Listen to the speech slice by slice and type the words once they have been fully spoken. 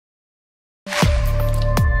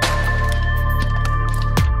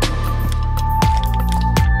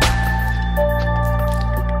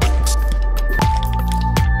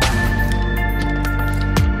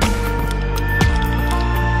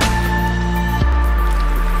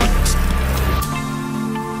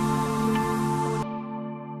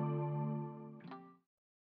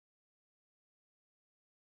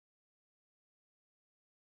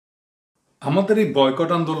আমাদের এই বয়কট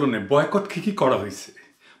আন্দোলনে বয়কট কি করা হয়েছে?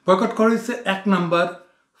 বয়কট করা হয়েছে ১ number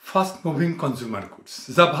fast moving consumer goods,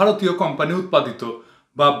 যা ভারতীয় কোম্পানি উৎপাদিত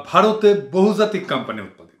বা ভারতে বহুজাতিক কোম্পানি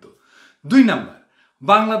উৎপাদিত। ২ নাম্বার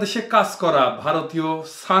বাংলাদেশে কাজ করা ভারতীয়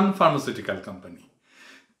সান ফার্মাসিউটিক্যাল কোম্পানি।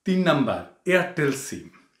 ৩ নাম্বার এয়ারটেল সিম।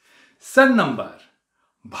 ৪ নাম্বার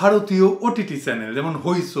ভারতীয় ওটিটি চ্যানেল যেমন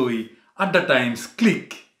হইচই, আড্ডা টাইমস, ক্লিক।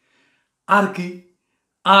 আর কি?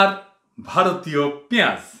 আর ভারতীয়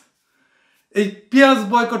পেঁয়াজ। এই পেঁয়াজ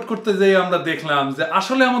বয়কট করতে যেয়ে আমরা দেখলাম যে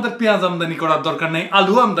আসলে আমাদের পেঁয়াজ আমদানি করার দরকার নেই,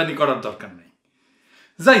 আলু আমদানি করার দরকার নেই।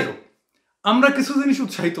 যাই হোক, আমরা কিছু জিনিস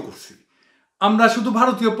উৎসাহিত করছি। আমরা শুধু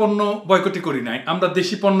ভারতীয় পণ্য বয়কটই করি নাই, আমরা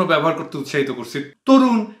দেশি পণ্য ব্যবহার করতে উৎসাহিত করছি।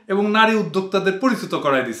 তরুণ এবং নারী উদ্যোক্তাদের পরিচিত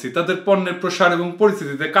করাই দিচ্ছি, তাদের পণ্যের প্রসার এবং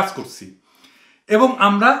পরিচিতিতে কাজ করছি। এবং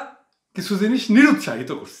আমরা কিছু জিনিস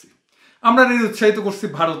নিরুৎসাহিত করছি। আমরা নিরুৎসাহিত করছি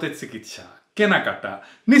ভারতের চিকিৎসা, কেনাকাটা,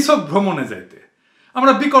 নিছক ভ্রমণে যাইতে।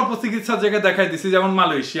 আমরা বিকল্প চিকিৎসার জায়গায় দেখাই দিছি, যেমন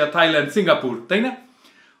মালয়েশিয়া, থাইল্যান্ড, সিঙ্গাপুর, তাই না?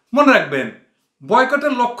 মনে রাখবেন,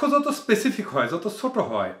 বয়কটের লক্ষ্য যত স্পেসিফিক হয়, যত ছোট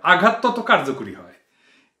হয়, আঘাত তত কার্যকরী হয়।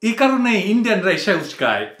 এই কারণে ইন্ডিয়ানরা এসে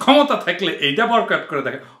উস্কায় ক্ষমতা থাকলে এইটা বয়কট করে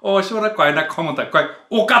দেখায়। অবশ্য ওরা কয় না ক্ষমতা, কয়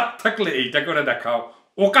ওকাত থাকলে এইটা করে দেখাও,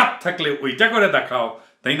 ওকাত থাকলে ওইটা করে দেখাও,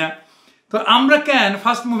 তাই না? তো আমরা কেন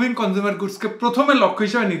ফাস্ট মুভিং কনজিউমার গুডসকে প্রথমে লক্ষ্য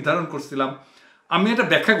হিসেবে নির্ধারণ করছিলাম, আমি এটা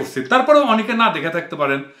ব্যাখ্যা করছি। তারপরেও অনেকে না দেখে থাকতে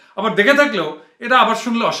পারেন, আবার দেখে থাকলেও এটা আবার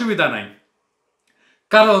শুনলে অসুবিধা নাই।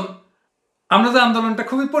 কারণ আমরা যে আন্দোলনটা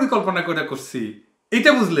খুবই পরিকল্পনা করে করছি,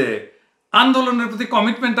 এটা বুঝলে আন্দোলনের প্রতি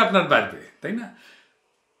কমিটমেন্ট আপনার বাড়বে, তাই না?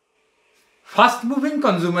 ফাস্ট মুভিং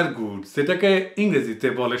কনজিউমার গুডস, যেটাকে ইংরেজিতে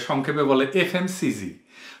বলে, সংক্ষেপে বলে এফএমসিজি,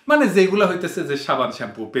 মানে যেগুলো হইতেছে যে সাবান,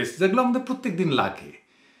 শ্যাম্পু, পেস্ট, যেগুলো আমাদের প্রত্যেক দিন লাগে,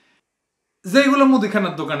 যেগুলো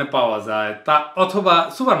মুদিখানার দোকানে পাওয়া যায় তা অথবা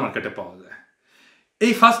সুপার মার্কেটে পাওয়া যায়।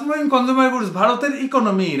 এই ফাস্ট মুভিং কনজিউমার গুডস ভারতের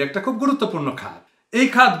ইকোনমির একটা খুব গুরুত্বপূর্ণ খাত। এই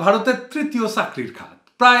খাত ভারতের তৃতীয় চাকরির খাত।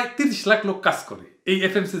 প্রায় ৩০ লাখ লোক কাজ করে এই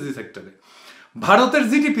এফএমসিজি সেক্টরে। ভারতের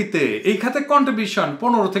জিডিপিতে এই খাতের কন্ট্রিবিউশন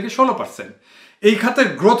 ১৫ থেকে ১৬%। এই খাতের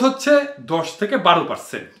গ্রোথ হচ্ছে ১০ থেকে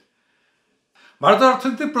 ১২%। ভারতের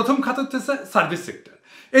অর্থনীতির প্রথম খাত হচ্ছে সার্ভিস সেক্টর।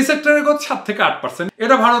 এই সেক্টরের গ্রোথ ৭ থেকে ৮%।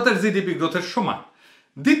 এটা ভারতের জিডিপি গ্রোথের সমান।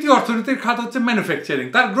 দ্বিতীয় অর্থনীতির খাত হচ্ছে ম্যানুফ্যাকচারিং,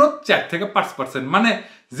 তার গ্রোথ ৪ থেকে ৫%। মানে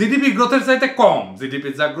জিডিপি গ্রোথের চাইতে কম,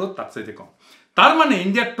 জিডিপির যা গ্রোথ তার চাইতে কম। তার মানে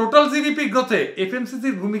ইন্ডিয়ার টোটাল জিডিপি গ্রোথে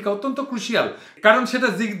এফএমসিজির ভূমিকা অত্যন্ত ক্রুশিয়াল, কারণ সেটা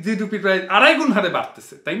জিডিপি প্রায় ২.৫ গুণ হারে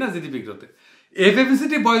বাড়তেছে, তাই না? জিডিপি গ্রোথে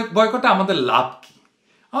এফএমসিজি বয়কটে আমাদের লাভ কি?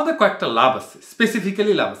 আমাদের কয়েকটা লাভ আছে,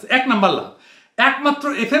 স্পেসিফিক্যালি লাভ আছে। ১ নাম্বার লাভ, একমাত্র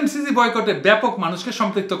এফএমসিজি বয়কটে ব্যাপক মানুষকে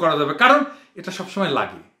সম্পৃক্ত করা যাবে, কারণ এটা সবসময়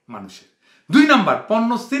লাগে মানুষের। ২ নাম্বার, পণ্য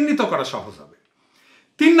চিহ্নিত করা সহজ হবে।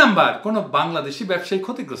 ৩ নাম্বার, কোনো বাংলাদেশি ব্যবসায়ী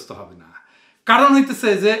ক্ষতিগ্রস্ত হবে না, কারণ হইতেছে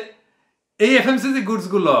যে এই এফএমসিজি গুডস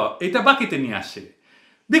গুলো এটা বাকিতে নিয়ে আসে,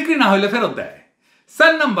 বিক্রি না হইলে ফেরত দেয়।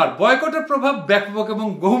 ৪ নাম্বার, বয়কটের প্রভাব ব্যাপক এবং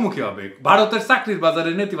বহুমুখী হবে। ভারতের চাকরির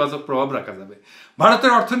বাজারে নেতিবাচক প্রভাব রাখা যাবে,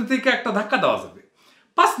 ভারতের অর্থনীতিকে একটা ধাক্কা দেওয়া যাবে।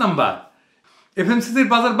 ৫ নাম্বার,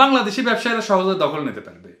 এফএমসিজির বাজার বাংলাদেশি ব্যবসায়ীরা সহজে দখল নিতে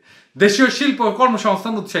পারবে, দেশীয় শিল্প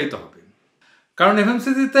কর্মসংস্থান উৎসাহিত হবে, কারণ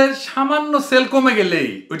এফএমসিজিতে সামান্য সেল কমে গেলেই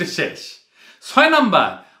ওইটা শেষ। ৬ নাম্বার,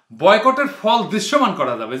 বয়কটের ফল দৃশ্যমান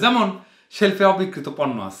করা যাবে, যেমন শেলফে অবিকৃত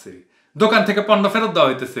পণ্য আছে, দোকান থেকে পণ্য ফেরত দেওয়া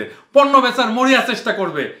হইতেছে, পণ্য বেচার মরিয়া চেষ্টা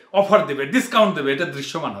করবে, অফার দেবে, ডিসকাউন্ট দেবে, এটা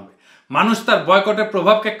দৃশ্যমান হবে। মানুষ তার বয়কটের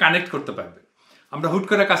প্রভাবকে কানেক্ট করতে পারবে। আমরা হুট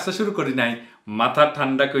করে কাজটা শুরু করি নাই, মাথা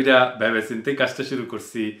ঠান্ডা কইরা ভেবে চিন্তেই কাজটা শুরু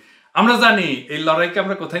করছি। আমরা জানি এই লড়াইকে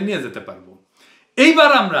আমরা কোথায় নিয়ে যেতে পারবো।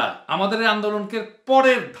 এইবার আমরা আমাদের এই আন্দোলনকে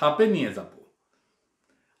পরের ধাপে নিয়ে যাব।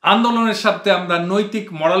 আন্দোলনের সাথে আমরা নৈতিক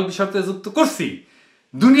মরাল বিষয়তে যুক্ত করছি,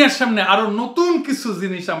 দুনিয়ার সামনে আরো নতুন কিছু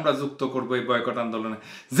জিনিস আমরা যুক্ত করবো এই বয়কট আন্দোলনে,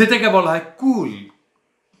 যেটাকে বলা হয় কুল।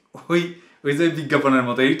 ওই যে বিজ্ঞাপনের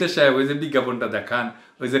মতো, এইটা সাহেব ওই যে বিজ্ঞাপনটা দেখান,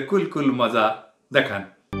 ওই যে কুল কুল মজা দেখান।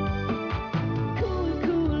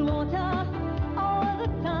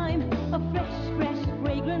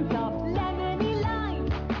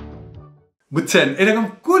 বুঝছেন, এরকম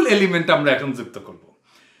কুল এলিমেন্ট আমরা এখন যুক্ত করব।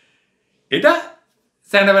 এটা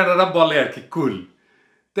চায়না বলে আর কি কুল।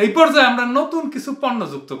 তো এই পর্যায়ে আমরা নতুন কিছু পণ্য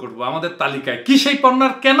যুক্ত করব আমাদের তালিকায়। কি সেই পণ্য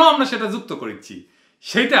আর কেন আমরা সেটা যুক্ত করেছি,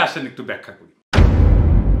 সেইটা আসেন একটু ব্যাখ্যা করি।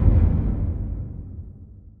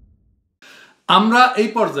 আমরা এই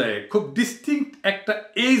পর্যায়ে খুব ডিস্টিংক্ট একটা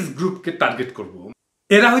এজ গ্রুপকে টার্গেট করব।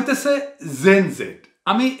 এরা হইতেছে জেন জেড।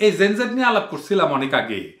 আমি এই জেন জেড নিয়ে আলাপ করছিলাম অনেক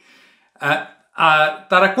আগে।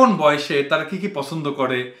 তারা কোন বয়সে, তারা কি কি পছন্দ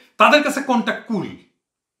করে, তাদের কাছে কোনটা কুল।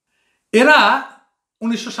 এরা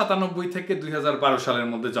 ১৯৯৭ থেকে ২০১২ সালের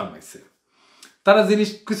মধ্যে জন্মাইছে। তারা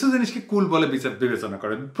কিছু জিনিসকে কুল বলে বিবেচনা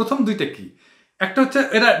করে। প্রথম দুইটা কি? একটা হচ্ছে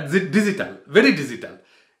এরা ডিজিটাল, ভেরি ডিজিটাল।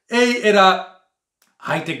 এরা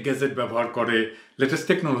হাইটেক গ্যাজেট ব্যবহার করে, লেটেস্ট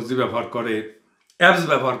টেকনোলজি ব্যবহার করে, অ্যাপস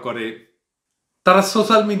ব্যবহার করে। তারা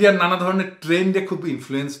সোশ্যাল মিডিয়ার নানা ধরনের ট্রেন্ডে খুব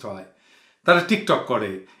ইনফ্লুয়েসড হয়। তারা টিকটক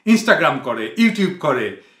করে, ইনস্টাগ্রাম করে, ইউটিউব করে,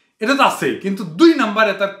 এটা তো আছেই। কিন্তু 2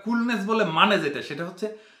 নম্বরে তার কুলনেস বলে মানে যেটা, সেটা হচ্ছে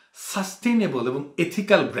সাস্টেইনেবল এবং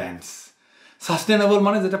এথিক্যাল ব্র্যান্ডস। সাস্টেইনেবল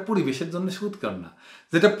মানে যেটা পরিবেশের জন্য সুদকর না,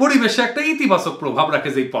 যেটা পরিবেশে একটা ইতিবাচক প্রভাব রাখে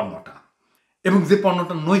যেই পণ্যটা, এবং যে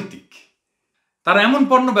পণ্যটা নৈতিক। তারা এমন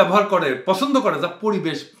পণ্য ব্যবহার করে, পছন্দ করে যা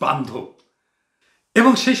পরিবেশ বান্ধব,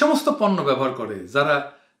 এবং সেই সমস্ত পণ্য ব্যবহার করে যারা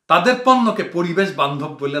তাদের পণ্যকে পরিবেশ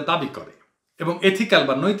বান্ধব বলে দাবি করে এবং এথিক্যাল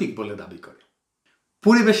বা নৈতিক বলে দাবি করে।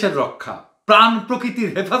 পরিবেশের রক্ষা, প্রাণ প্রকৃতির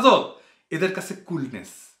হেফাজত এদের কাছে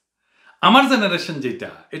কুলনেস। আমার জেনারেশন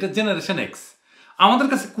যেটা, এটা জেনারেশন এক্স, আমাদের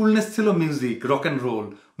কাছে কুলনেস ছিল music, rock and roll,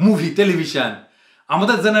 movie, television.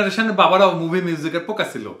 আমাদের জেনারেশনের বাবারাও মুভি মিউজিকের পোকা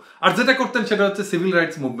ছিল, আর যেটা করতেন সেটা হচ্ছে সিভিল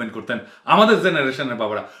রাইটস মুভমেন্ট করতেন। আমাদের জেনারেশনের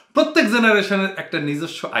বাবারা, প্রত্যেক জেনারেশনের একটা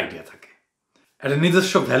নিজস্ব আইডিয়া থাকে, একটা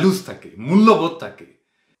নিজস্ব ভ্যালুস থাকে, মূল্যবোধ থাকে।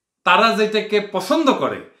 তারা যেটাকে পছন্দ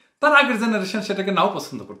করে তার আগের জেনারেশন সেটাকে নাও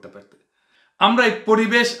পছন্দ করতে পারবে। আমরা এই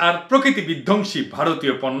পরিবেশ আর প্রকৃতি বিধ্বংসী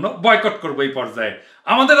ভারতীয় পণ্য বয়কট করবো এই পর্যায়ে।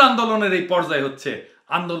 আমাদের আন্দোলনের এই পর্যায়ে হচ্ছে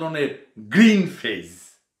আন্দোলনের গ্রিন ফেজ,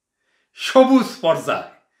 সবুজ পর্যায়।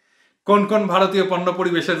 কোন কোন ভারতীয় পণ্য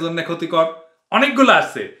পরিবেশের জন্য ক্ষতিকর? অনেকগুলো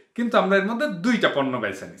আছে, কিন্তু আমরা এর মধ্যে 2টা পণ্য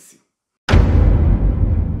বেছে নিছি।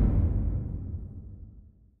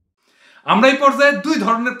 আমরা এই পর্যায়ে 2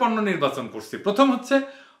 ধরনের পণ্য নির্বাচন করছি। প্রথম হচ্ছে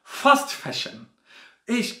ফাস্ট ফ্যাশন।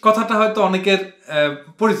 এই কথাটা হয়তো অনেকের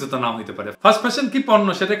পরিচিত নাম হইতে পারে। ফাস্ট ফ্যাশন কি পণ্য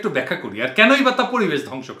সেটা একটু ব্যাখ্যা করি, আর কেনই বা তা পরিবেশ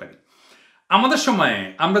ধ্বংসকারী। আমাদের সময়ে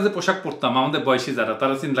আমরা যে পোশাক পরতাম, আমাদের বয়সী যারা,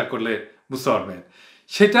 তারা চিন্তা করলে বুঝতে পারবেন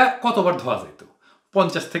সেটা কতবার ধোয়া যেত,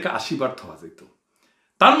 50 থেকে 80 বার ধোয়া যেত।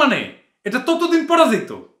 তার মানে এটা ততদিন পরা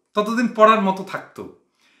যেত, ততদিন পরার মতো থাকতো।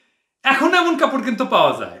 এখন এমন কাপড় কিন্তু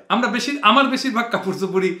পাওয়া যায়। আমার বেশিরভাগ কাপড়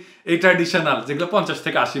চোপড়ই এই ট্র্যাডিশনাল, যেগুলো 50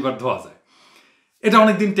 থেকে 80 বার ধোয়া যায়, এটা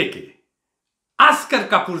অনেকদিন টেকে। আজকের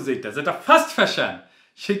কাপড় যেটা ফাস্ট ফ্যাশন,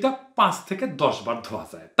 সেটা 5 থেকে 10 বার ধোয়া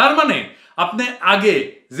যায়। তার মানে আপনি আগে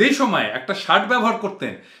যেই সময় একটা শার্ট ব্যবহার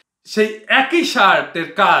করতেন, সেই একই শার্টের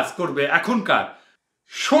কাজ করবে এখনকার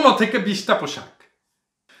 16 থেকে 20টা পোশাক।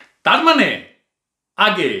 তার মানে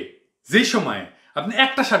আগে যেই সময় আপনি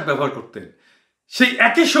একটা শার্ট ব্যবহার করতেন, সেই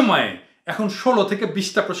একই সময়ে এখন 16 থেকে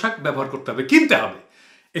 20টা পোশাক ব্যবহার করতে হবে, কিনতে হবে।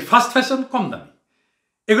 এই ফাস্ট ফ্যাশন কম দামি,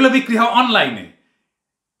 এগুলো বিক্রি হয় অনলাইনে।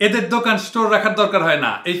 এদের দোকান স্টোর রাখার দরকার হয়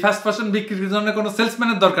না। এই ফাস্ট ফ্যাশন বিক্রির জন্য কোনো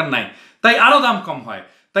সেলসম্যানের দরকার নাই, তাই আরো দাম কম হয়,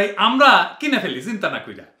 তাই আমরা কিনে ফেলি চিন্তা না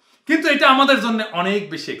কইরা। কিন্তু এটা আমাদের জন্য অনেক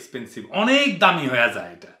বেশি এক্সপেন্সিভ, অনেক দামি হয়ে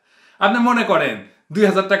যায় এটা। আপনি মনে করেন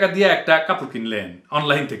 2000 টাকা দিয়ে একটা কাপড় কিনলেন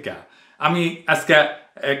অনলাইন থেকে। আমি আজকে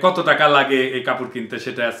কত টাকা লাগে এই কাপড় কিনতে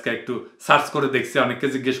সেটা আজকে একটু সার্চ করে দেখছি, অনেককে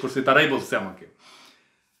জিজ্ঞেস করছি, তারাই বলছে আমাকে।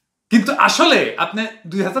 কিন্তু আসলে আপনি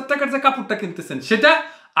 2000 টাকার যে কাপড়টা কিনতেছেন সেটা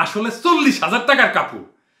আসলে 40,000 টাকার কাপড়।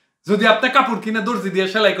 যদি আপনি কাপড় কিনে দর্জি দিয়ে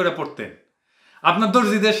সেলাই করে পরতেন, আপনার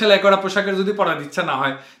দর্জি দিয়ে সেলাই করা পোশাকের যদি পরার ইচ্ছা না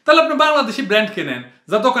হয়, তাহলে আপনি বাংলাদেশি ব্র্যান্ড কেনেন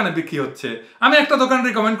যা দোকানে বিক্রি হচ্ছে। আমি একটা দোকান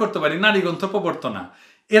রিকমেন্ড করতে পারি, নারীগ্রন্থ প্রবর্তনা।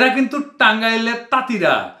 এরা কিন্তু টাঙ্গাইলের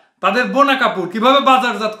তাঁতিরা তাদের বোনা কাপড় কিভাবে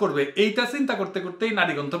বাজারজাত করবে এইটা চিন্তা করতে করতেই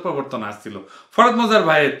নারীগ্রন্থ প্রবর্তনা আসছিল। ফরদ মজার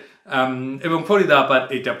ভাইয়ের এবং ফরিদা আপার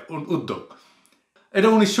এইটা উদ্যোগ। এটা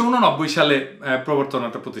 1989 সালে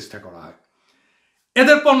প্রবর্তনাটা প্রতিষ্ঠা করা হয়।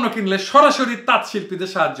 এদের পণ্য কিনলে সরাসরি তাঁত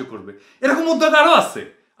শিল্পীদের সাহায্য করবে। এরকম উদ্যোগ আরো আছে,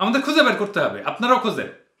 আমাদের খুঁজে বের করতে হবে, আপনারাও খোঁজেন।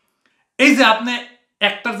 এই যে আপনি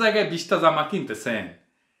একটার জায়গায় 20টা জামা কিনতেছেন,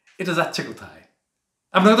 এটা যাচ্ছে কোথায়?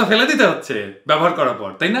 আপনাকে তো ফেলে দিতে হচ্ছে ব্যবহার করার পর,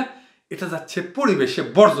 তাই না? এটা যাচ্ছে পরিবেশে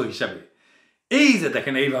বর্জ্য হিসাবে। এই যে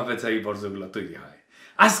দেখেন এইভাবে এই বর্জ্যগুলো তৈরি হয়।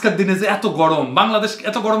 আজকের দিনে যে এত গরম, বাংলাদেশ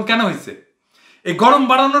এত গরম কেন হয়েছে? এই গরম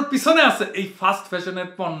বাড়ানোর পিছনে আছে এই ফাস্ট ফ্যাশনের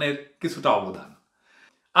পণ্যের কিছুটা অবদান।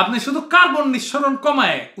 আপনি শুধু কার্বন নিঃসরণ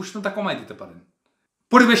কমায় উষ্ণতা কমায় দিতে পারেন,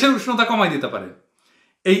 পরিবেশের উষ্ণতা কমায় দিতে পারেন।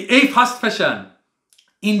 এই ফাস্ট ফ্যাশন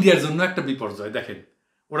ইন্ডিয়ার জন্য একটা বিপর্যয়। দেখেন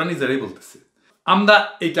ওরা নিজেরাই বলতেছে আমরা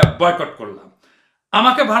এইটা বয়কট করলাম।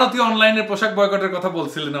 আমাকে ভারতীয় অনলাইনের পোশাক বয়কটের কথা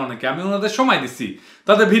বলছিলেন অনেকে, আমি ওনাদের সময় দিচ্ছি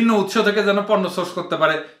তাদের ভিন্ন উৎস থেকে যেন পণ্য সোর্স করতে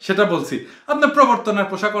পারে সেটা বলছি। আপনি প্রবর্তনের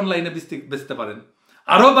পোশাক অনলাইনে বেচতে পারেন,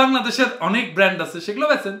 আরো বাংলাদেশের অনেক ব্র্যান্ড আছে সেগুলো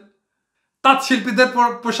বেচেন, তাঁত শিল্পীদের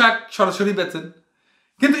পোশাক সরাসরি বেচেন,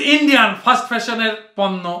 কিন্তু ইন্ডিয়ান ফাস্ট ফ্যাশনের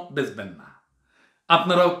পণ্য বেচবেন না,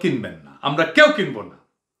 আপনারাও কিনবেন না, আমরা কেউ কিনবো না।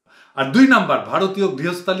 আর 2 নাম্বার, ভারতীয়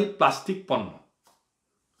গৃহস্থালী প্লাস্টিক পণ্য,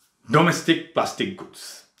 ডোমেস্টিক প্লাস্টিক গুডস।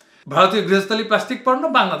 ভারতীয় গৃহস্থালী প্লাস্টিক পণ্য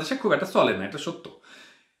বাংলাদেশে খুব একটা চলে না, এটা সত্য,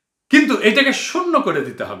 কিন্তু এটাকে শূন্য করে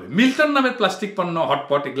দিতে হবে। মিল্টন নামের প্লাস্টিক পণ্য,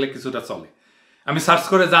 হটপট, এগুলো কিছুটা চলে। আমি সার্চ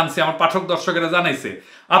করে জানছি, আমার পাঠক দর্শকেরা জানাইছে,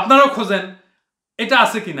 আপনারাও খোঁজেন এটা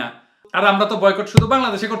আছে কিনা। আর আমরা তো বয়কট শুধু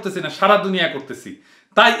বাংলাদেশে করতেছি না, সারা দুনিয়া করতেছি।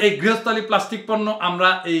 তাই এই গৃহস্থলী প্লাস্টিক পণ্য আমরা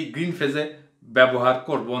এই গ্রিন ফেজে ব্যবহার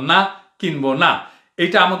করব না, কিনবো না।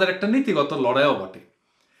 এটা আমাদের একটা নীতিগত লড়াইও বটে।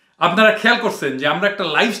 আপনারা খেয়াল করছেন যে আমরা একটা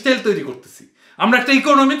লাইফস্টাইল তৈরি করতেছি, আমরা একটা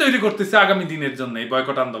ইকোনমি তৈরি করতেছি আগামী দিনের জন্য এই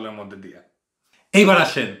বয়কট আন্দোলনের মধ্যে দিয়ে। এইবার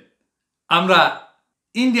আসেন আমরা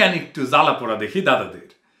ইন্ডিয়ান একটু জ্বালা পোড়া দেখি দাদাদের।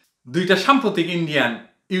 দুইটা সাম্প্রতিক ইন্ডিয়ান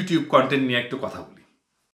ইউটিউব কন্টেন্ট নিয়ে একটু কথা বলি।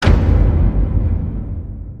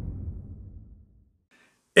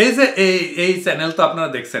 এই যে এই চ্যানেল তো আপনারা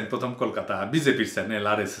দেখছেন, প্রথম কলকাতা বিজেপির চ্যানেল,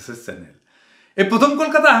 RSS এর চ্যানেল। এই প্রথম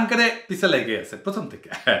কলকাতা হাঙ্কারে পিছে লেগে আছে প্রথম থেকে।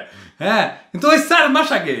 হ্যাঁ, কিন্তু ওই 4 মাস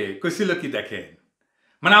আগে কইছিল কি দেখেন,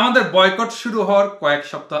 মানে আমাদের বয়কট শুরু হওয়ার কয়েক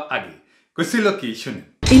সপ্তাহ আগে কইছিল কি শুনে,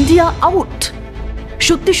 ইন্ডিয়া আউট।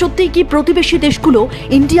 সত্যি সত্যি কি প্রতিবেশী দেশগুলো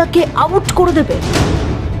ইন্ডিয়াকে আউট করে দেবে?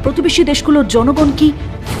 প্রতিবেশী দেশগুলোর জনগণ কি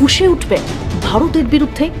ফুঁসে উঠবে ভারতের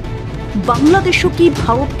বিরুদ্ধে? বাংলাদেশও কি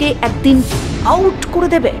ভারতকে একদিন আউট করে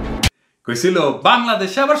দেবে? কইছিল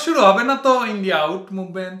বাংলাদেশে আবার শুরু হবে না তো ইন্ডিয়া আউট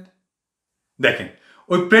মুভমেন্ট। দেখেন,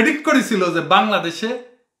 ওই প্রেডিক্ট করেছিল যে বাংলাদেশে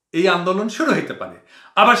এই আন্দোলন শুরু হইতে পারে,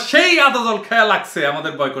 আবার সেই আদাজল খেয়া লাগছে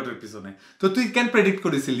আমাদের বয়কটের পিছনে। তো তুই কেন প্রেডিক্ট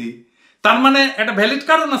করেছিলি? তার মানে একটা ভ্যালিড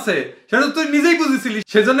কারণ আছে, সেটা তুই নিজেই বুঝেছিলি,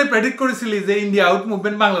 সেজন্য প্রেডিক্ট করেছিলি যে ইন্ডিয়া আউট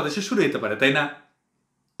মুভমেন্ট বাংলাদেশে শুরু হইতে পারে, তাই না?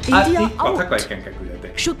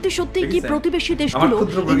 সত্যি সত্যি কি প্রতিবেশী দেশগুলো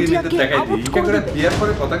ইন্ডিয়াকে আউট করে দেবে? বিয়ার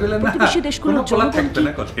পরে কথা কইলেন না, প্রতিবেশী দেশগুলোর জনগণ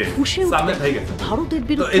কি ফুঁসে উঠবে ভারতের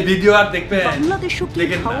বিরুদ্ধে? এই ভিডিও আর দেখবেন, বাংলাদেশও কি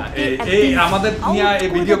দেখেন না, ভারতকে এই একদিন আমাদের নিয়ে এই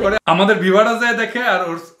out ভিডিও করে করে আমাদের ভিউয়াররা যায় দেখে আর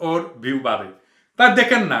ওর ভিউ বাড়ে। তার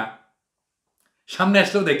দেখেন না, সামনে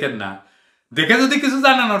আসলেও দেখেন না, দেখে যদি কিছু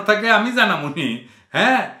জানানোর থাকে আমি জানামুনি।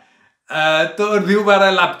 হ্যাঁ, তো ওর ভিউ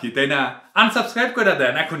বাড়ায় লাভ কি, তাই না? আনসাবস্ক্রাইব করে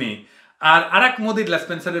দেন এখনই। আর আরেক মোদি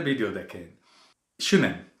স্পেন্সারের ভিডিও দেখেন,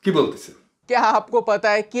 শুনেন কি বলতেছে। क्या आपको पता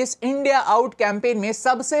है कि इस इंडिया आउट कैंपेन में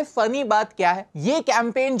सबसे फनी बात क्या है? ये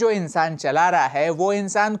कैंपेन जो इंसान चला रहा है वो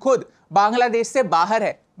इंसान खुद बांग्लादेश से बाहर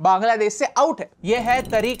है, बांग्लादेश से आउट है। ये है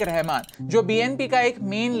तरीक रहमान, जो बीएनपी का एक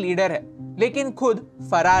मेन लीडर है, लेकिन खुद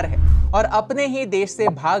फरार है और अपने ही देश से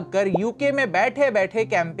भागकर यूके में बैठे बैठे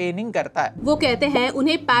कैंपेनिंग करता है। वो कहते हैं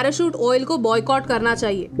उन्हें पैराशूट ऑयल को बॉयकॉट करना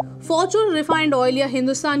चाहिए, फॉर्चून रिफाइंड ऑयल या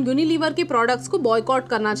हिंदुस्तान यूनिलीवर के प्रोडक्ट्स को बॉयकॉट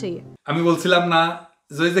करना चाहिए। আমি বলছিলাম না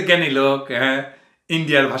যে জ্ঞানী লোক, হ্যাঁ,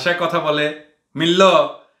 ইন্ডিয়ার ভাষায় কথা বলে, মিলল।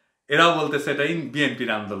 এরাও বলতেছে এটা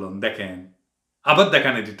বিএনপির আন্দোলন। দেখেন, আবার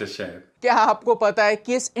দেখান এডিটর সাহেব। क्या आपको पता है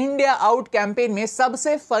कि इस इंडिया आउट कैंपेन में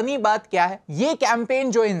सबसे फनी बात क्या है? ये कैंपेन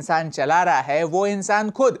जो इंसान चला रहा है वो इंसान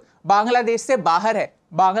खुद बांग्लादेश से बाहर है,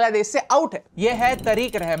 बांग्लादेश से आउट है। ये है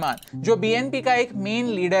तरीक रहमान, जो बीएनपी का एक मेन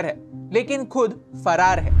लीडर है, लेकिन खुद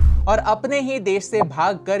फरार है और अपने ही देश से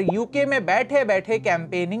भागकर यूके में बैठे बैठे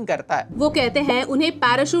कैंपेनिंग करता है। वो कहते हैं उन्हें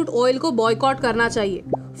पैराशूट ऑयल को बॉयकॉट करना चाहिए,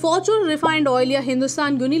 फॉर्चून रिफाइंड ऑयल या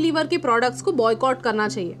हिंदुस्तान यूनिलीवर के प्रोडक्ट्स को बॉयकॉट करना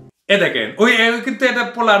चाहिए। এ দেখেন, ওই কিন্তু এটা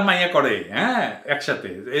পোলার মাইয়া করে, হ্যাঁ, একসাথে।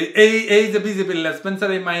 এই যে বিজেপির স্পেন্সার,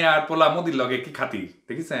 এই মাইয়া আর পোলা মোদির লগে কি খাতির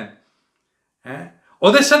দেখেছেন? হ্যাঁ,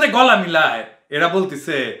 ওদের সাথে গলা মিলায় এরা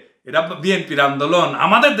বলতেছে এটা বিএনপির আন্দোলন,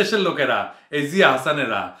 আমাদের দেশের লোকেরা, এই জিয়া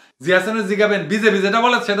হাসানের জিগাবেন বিজেপি যেটা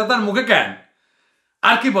বলে সেটা তার মুখে কেন?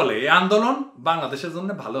 আর কি বলে, এই আন্দোলন বাংলাদেশের জন্য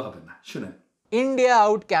ভালো হবে না। শুনেন, इंडिया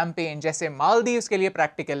आउट कैंपेन जैसे मालदीव्स के लिए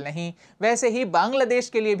प्रैक्टिकल नहीं, वैसे ही बांग्लादेश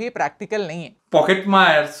के लिए भी प्रैक्टिकल नहीं है। পকেট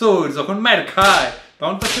মায়ের চোর যখন মায়ের খায়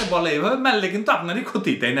তখন তো সে বলে এভাবে মারলে কিন্তু আপনারই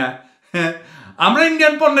ক্ষতি, তাই না? আমরা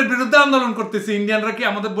ইন্ডিয়ান পণ্যের বিরুদ্ধে আন্দোলন করতেছি, ইন্ডিয়ানরা কি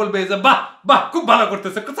আমাদের বলবে যে বাহ বাহ খুব ভালো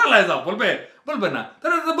করতেছে, চালায় যাও? বলবে না,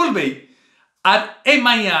 তারা তো বলবেই। আর এই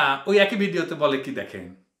মাইয়া ওই একই ভিডিওতে বলে কি দেখেন,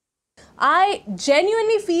 I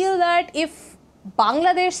genuinely feel that if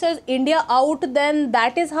Bangladesh says India out, then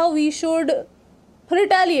that is how we should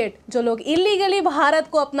retaliate. जो लोग इलीगली भारत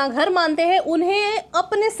को अपना घर मानते हैं उन्हें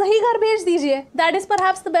अपने सही घर भेज दीजिए। That is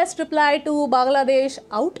perhaps the best reply to Bangladesh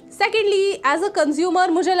out. Secondly, as a consumer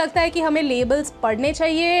मुझे लगता है कि हमें लेबल्स पढ़ने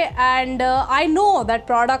चाहिए, and I know that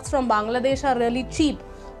products from Bangladesh are really cheap,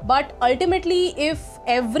 but ultimately if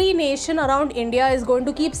every nation around India is going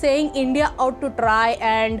to keep saying India out to try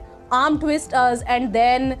and arm twist us and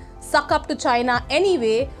then suck up to China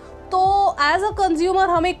anyway, तो as a consumer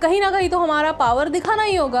हमें कहीं ना कहीं तो हमारा power दिखाना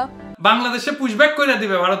ही होगा। বাংলাদেশে পুশব্যাক করে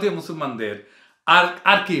দিবে ভারতীয় মুসলমানদের।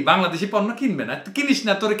 আর কি বাংলাদেশি পণ্য কিনবে না? কিনিস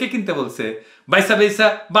না, তোরে কে কিনতে বলছে? বাইসা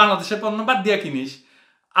বাংলাদেশের পণ্য বাদ দিয়া কিনিস।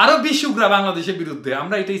 আরো বিশুগ্রা বাংলাদেশের বিরুদ্ধে,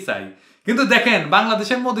 আমরা এটাই চাই। কিন্তু দেখেন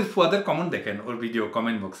বাংলাদেশের মোদির ফুয়াদের কমেন্ট দেখেন ওর ভিডিও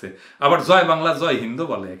কমেন্ট বক্সে, আবার জয় বাংলা জয় হিন্দু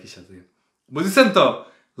বলে একই সাথে। বুঝেছেন তো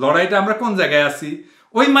লড়াইটা আমরা কোন জায়গায় আছি?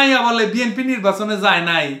 ওই মাইয়া বলে বিএনপি নির্বাচনে যায়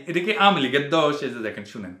নাই, এটা কি আওয়ামী লীগের দোষ? এই যে দেখেন,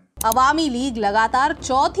 শুনেন। अवामी लीग लगातार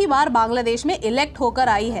चौथी बार बांग्लादेश में इलेक्ट होकर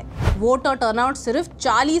आई है। वोटर टर्नआउट सिर्फ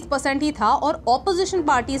 40% ही था और ऑपोजिशन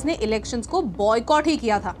पार्टीज ने इलेक्शंस को बॉयकॉट ही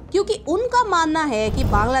किया था, क्योंकि उनका मानना है कि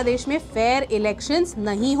बांग्लादेश में फेयर इलेक्शंस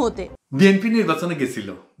नहीं होते। বিএনপি নির্বাচনে গেছিল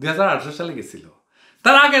 2018 সালে গেছিল,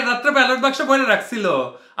 তার আগে রাত্রে ব্যালট বাক্স ভরে রাখছিল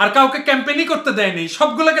আর কাউকে ক্যাম্পেইনই করতে দেয়নি,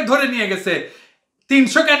 সবগুলোকে ধরে নিয়ে গেছে।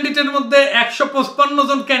 300 ক্যান্ডিডেটের মধ্যে 155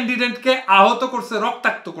 জন ক্যান্ডিডেটকে আহত করছে,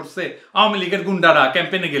 রক্তাক্ত করছে আওয়ামী লীগের গুন্ডারা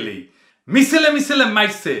ক্যাম্পেইনে গেলেই। মিছিলে মিছিলে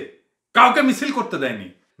মারছে, কাউকে মিছিল করতে দেয়নি।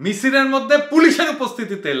 মিছিলের মধ্যে পুলিশের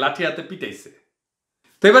উপস্থিতিতে লাঠি হাতে পিটাইছে।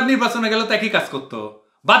 তো এবার নির্বাচনে গেলে তো একই কাজ করতো।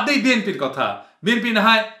 বাদ দেই বিএনপির কথা, বিএনপি না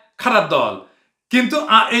হয় খারাপ দল, কিন্তু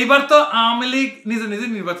এইবার তো আওয়ামী লীগ নিজে নিজে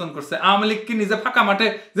নির্বাচন করছে। আওয়ামী লীগ কি নিজে ফাঁকা মাঠে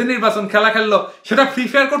যে নির্বাচন খেলা খেললো সেটা ফ্রি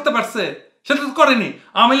ফায়ার করতে পারছে? সেটা তো করেনি।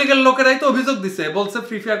 আওয়ামী লীগের লোকেরাই তো অভিযোগ দিছে, বলছে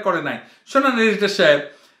ফ্রি ফায়ার করে নাই। শোনান এডিটর সাহেব,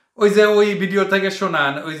 ওই যে ওই ভিডিও থেকে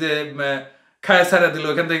শোনান, ওই যে খায়া ছাড়া দিল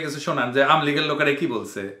ওখান থেকে কিছু শোনান যে আওয়ামী লীগের লোকেরাই কি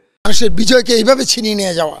বলছে। মানুষের বিজয়কে এইভাবে ছিনিয়ে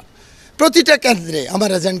নিয়ে যাওয়া, প্রতিটা কেন্দ্রে আমার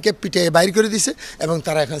এজেন্টকে পিটিয়ে বাইর করে দিছে এবং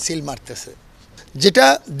তারা এখন সিল মারতেছে। যেটা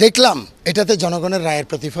দেখলাম এটাতে জনগণের রায়ের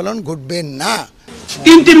প্রতিফলন ঘটবে না।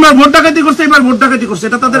 3-3 ভোট ডাকাতি করছে, এবার ভোট ডাকাতি করছে,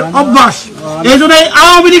 এটা তাদের অভ্যাস। এই জন্য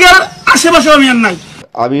আওয়ামী লীগের আশেপাশে আমি আর নাই।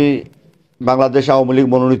 আমি বাংলাদেশ আওয়ামী লীগ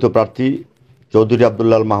মনোনীত প্রার্থী চৌধুরী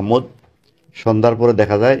আব্দুল্লাহ মাহমুদ। সন্ধ্যার পরে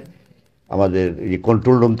দেখা যায় আমাদের এই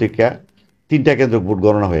কন্ট্রোল রুম থেকে 3টা কেন্দ্র ভোট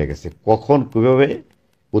গণনা হয়ে গেছে। কখন কিভাবে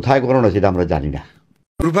কোথায় গণনা সেটা আমরা জানি না।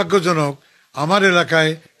 দুর্ভাগ্যজনক, আমার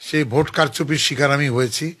এলাকায় সেই ভোট কারচুপির শিকার আমি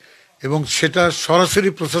হয়েছি এবং সেটা সরাসরি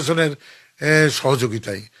প্রশাসনের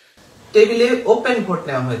সহযোগিতায়। টেবিলে ওপেন ভোট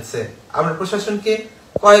নেওয়া হয়েছে, আমরা প্রশাসনকে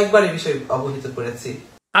কয়েকবার এই বিষয়ে অবহিত করেছি।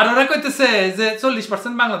 আর ওরা কইতেছে যে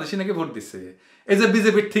 40% বাংলাদেশি নাকি ভোট দিছে। এই যে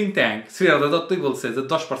বিজেপির থিঙ্ক ট্যাঙ্ক শ্রীরাধা দত্তই বলছে যে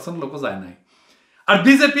 10% লোকও যায় নাই। আর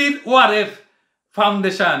বিজেপির ওআরএফ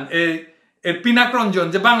ফাউন্ডেশন এর পিনাক রঞ্জন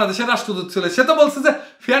যে বাংলাদেশের রাষ্ট্রদূত ছিল, সে তো বলছে যে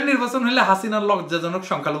ফেয়ার নির্বাচন হলে হাসিনার লজ্জাজনক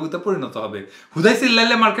সংখ্যালঘুতে পরিণত হবে। হুদাই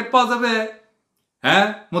চিল্লাইলে মার্কেট পাওয়া যাবে, হ্যাঁ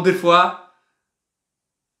মোদির ফুয়া।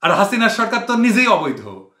 আর হাসিনার সরকার তো নিজেই অবৈধ।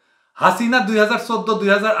 হাসিনা 2014,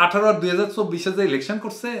 2018 আর 2024 যে ইলেকশন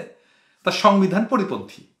করছে তা সংবিধান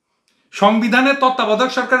পরিপন্থী। সংবিধানের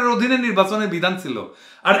তত্ত্বাবধায়ক সরকারের অধীনে নির্বাচনের বিধান ছিল,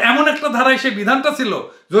 আর এমন একটা ধারায় সেই বিধানটা ছিল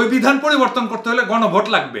যে ওই বিধান পরিবর্তন করতে হলে গণভোট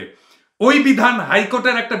লাগবে। ওই বিধান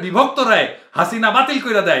হাইকোর্টের একটা বিভক্ত রায় হাসিনা বাতিল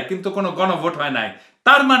করে দেয়, কিন্তু কোনো গণভোট হয় নাই।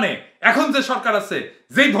 তার মানে এখন যে সরকার আছে,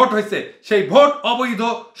 যেই ভোট হয়েছে সেই ভোট অবৈধ,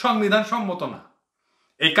 সংবিধান সম্মত না।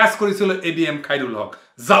 এই কাজ করেছিল এবিএম খায়রুল হক,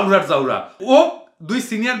 জাউরার জাউরা। ও 2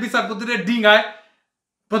 সিনিয়র বিচারপতির ডিঙ্গায়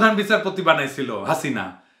প্রধান বিচারপতি বানাইছিল হাসিনা,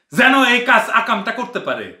 যেন এই কাজ আকামটা করতে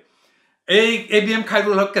পারে। এই এবিএম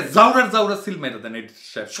খায়রুল হককে জাউরার জাউরা সিল মেরে দেন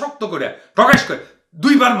শক্ত করে, প্রকাশ করে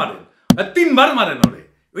 2 বার মারেন, 3 বার মারেন ওরে।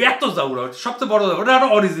 ওই এত জাউরা, সবচেয়ে বড় ওটা আরো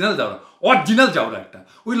অরিজিনাল জাউরা, অরিজিনাল জাউরা একটা।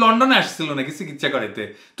 ওই লন্ডনে আসছিল নাকি চিকিৎসা করাইতে।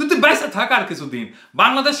 তুই বাইসে থাক আর কিছুদিন।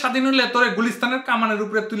 বাংলাদেশ স্বাধীন হলে তোরে গুলিস্তানের কামানের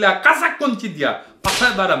উপরে তুলে কাঁচা কঞ্চি দিয়া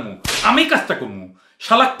পাশায় বাড়ামু, আমি কাজটা করমু,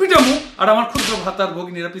 শালাক পিটামু, আর আমার ক্ষুদ্র ভাতার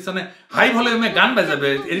ভগিনীরা পিছনে হাই ভলিউমে গান বাজাবে।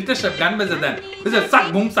 এডিটর সাহেব গান বাজে দেন, চাক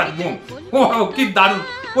বুম চাক বুম। ও কি দারুণ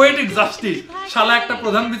পোয়েটিক জাস্টিস। শালা একটা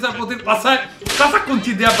প্রধান বিচারপতির পাশায় কাঁচা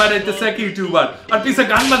কুঞ্চি দেওয়া বেড়াইতেছে এক ইউটিউবার, আর পিছে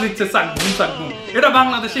গান বাজিচ্ছে চাক বুম চাক বুম। এটা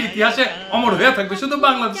বাংলাদেশের ইতিহাসে অমর হয়ে থাকবে, শুধু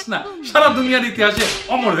বাংলাদেশ না সারা দুনিয়ার ইতিহাসে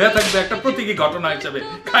অমর হয়ে থাকবে একটা প্রতীকী ঘটনা হিসেবে।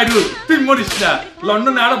 খায়রুল, তুই মরিস না,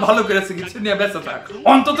 লন্ডনে আরো ভালো করে চিকিৎসা নিয়ে বেঁচে থাক,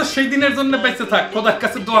 অন্তত সেই দিনের জন্য বেঁচে থাক। খোদার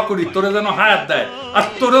কাছে দোয়া করি তোরে যেন হায়াত দেয়, আর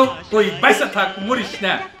তোরও ওই বেঁচে থাক, মরিস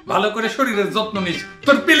না, ভালো করে শরীরের যত্ন নিস,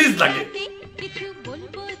 তোর প্লিজ লাগে।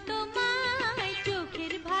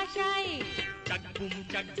 চাকবুম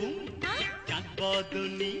চাকবুম চাক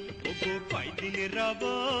বদনি ওগো কয়দিন রব।